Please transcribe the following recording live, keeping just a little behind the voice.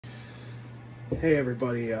Hey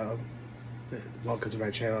everybody, welcome to my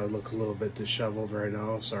channel. I look a little bit disheveled right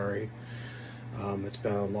now, sorry. It's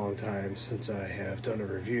been a long time since I have done a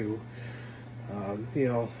review. You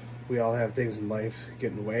know, we all have things in life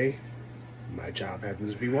get in the way. My job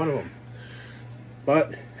happens to be one of them.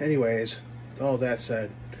 But anyways, with all that said,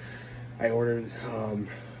 I ordered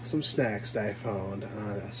some snacks that I found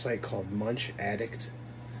on a site called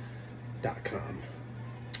munchaddict.com.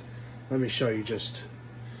 Let me show you just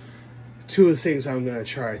two of the things I'm going to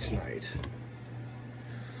try tonight.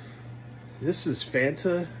 This is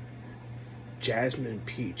Fanta Jasmine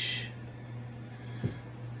Peach.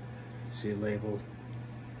 See a label?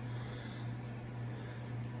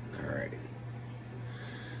 Alright.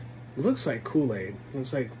 It looks like Kool-Aid.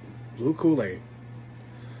 Looks like blue Kool-Aid.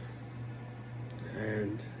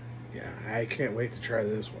 And yeah, I can't wait to try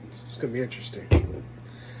this one. It's going to be interesting.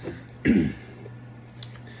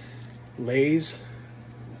 Lay's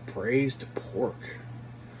Braised pork.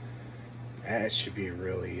 That should be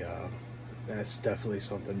really, that's definitely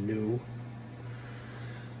something new.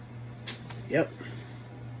 Yep.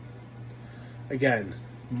 Again,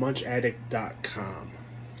 munchaddict.com.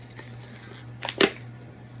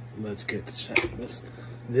 Let's get to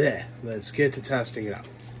let's get to testing it out.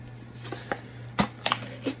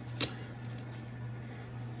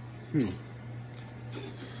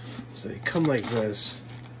 So they come like this.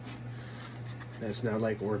 That's not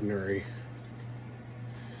like ordinary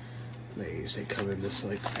Lay's. They come in this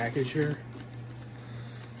like package here.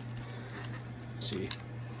 Let's see.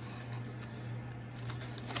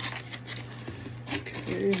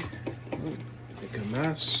 Okay. Oh, make a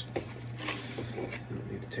mess. I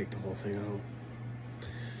don't need to take the whole thing out.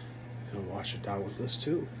 I'll wash it down with this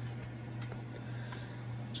too.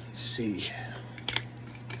 Let's see.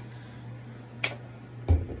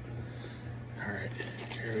 Alright,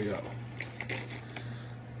 here we go.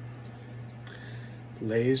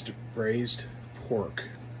 Lay's braised pork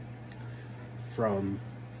from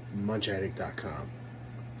munchaddict.com.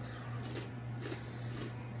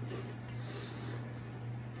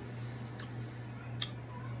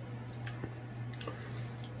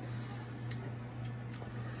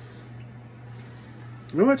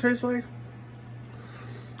 You know what it tastes like?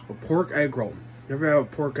 A pork egg roll. You ever have a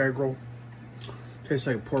pork egg roll? It tastes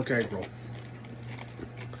like a pork egg roll.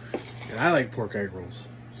 And I like pork egg rolls,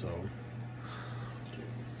 so.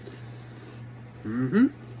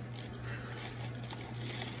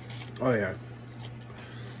 Oh yeah.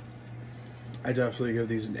 I definitely give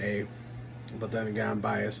these an A. But then again, I'm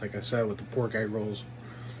biased, like I said, with the pork egg rolls.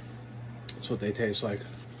 That's what they taste like.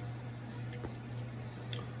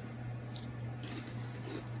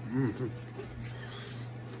 I'll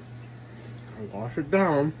wash it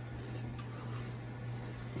down.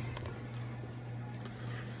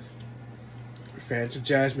 Fanta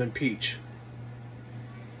Jasmine Peach.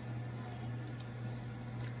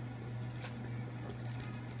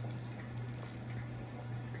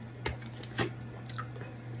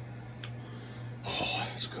 Oh,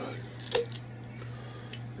 that's good.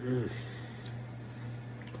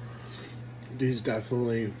 These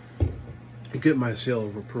definitely get my seal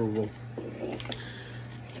of approval.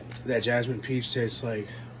 That Jasmine Peach tastes like,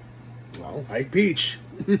 well, like peach.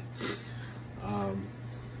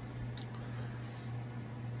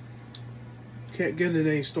 Can't get it in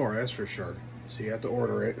any store, that's for sure. So you have to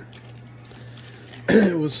order it.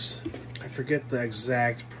 It was, I forget the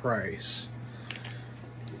exact price,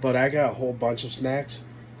 but I got a whole bunch of snacks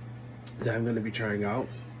that I'm going to be trying out.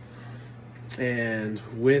 And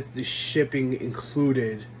with the shipping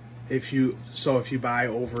included, if you buy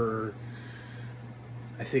over,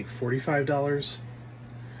 I think $45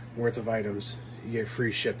 worth of items, you get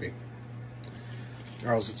free shipping.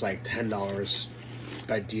 Or else it's like $10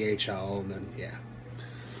 by DHL, and then yeah.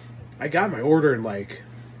 I got my order in like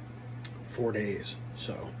 4 days,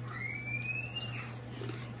 so.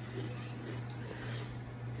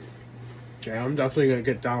 Yeah, I'm definitely gonna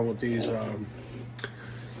get down with these.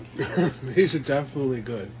 These are definitely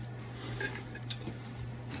good.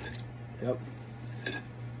 Yep.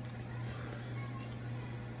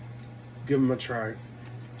 Give them a try.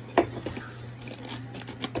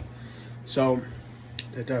 So,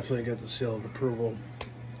 they definitely get the seal of approval.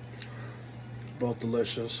 Both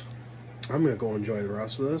delicious. I'm gonna go enjoy the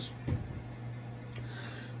rest of this.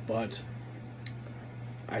 But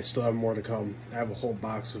I still have more to come. I have a whole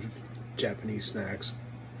box of Japanese snacks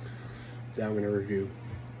that I'm gonna review.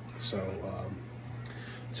 So,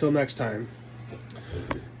 until next time,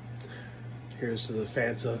 here's to the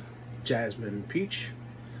Fanta Jasmine Peach.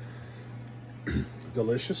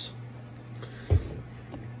 Delicious.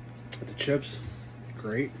 The chips,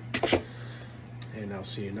 great. and I'll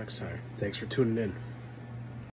see you next time. Thanks for tuning in.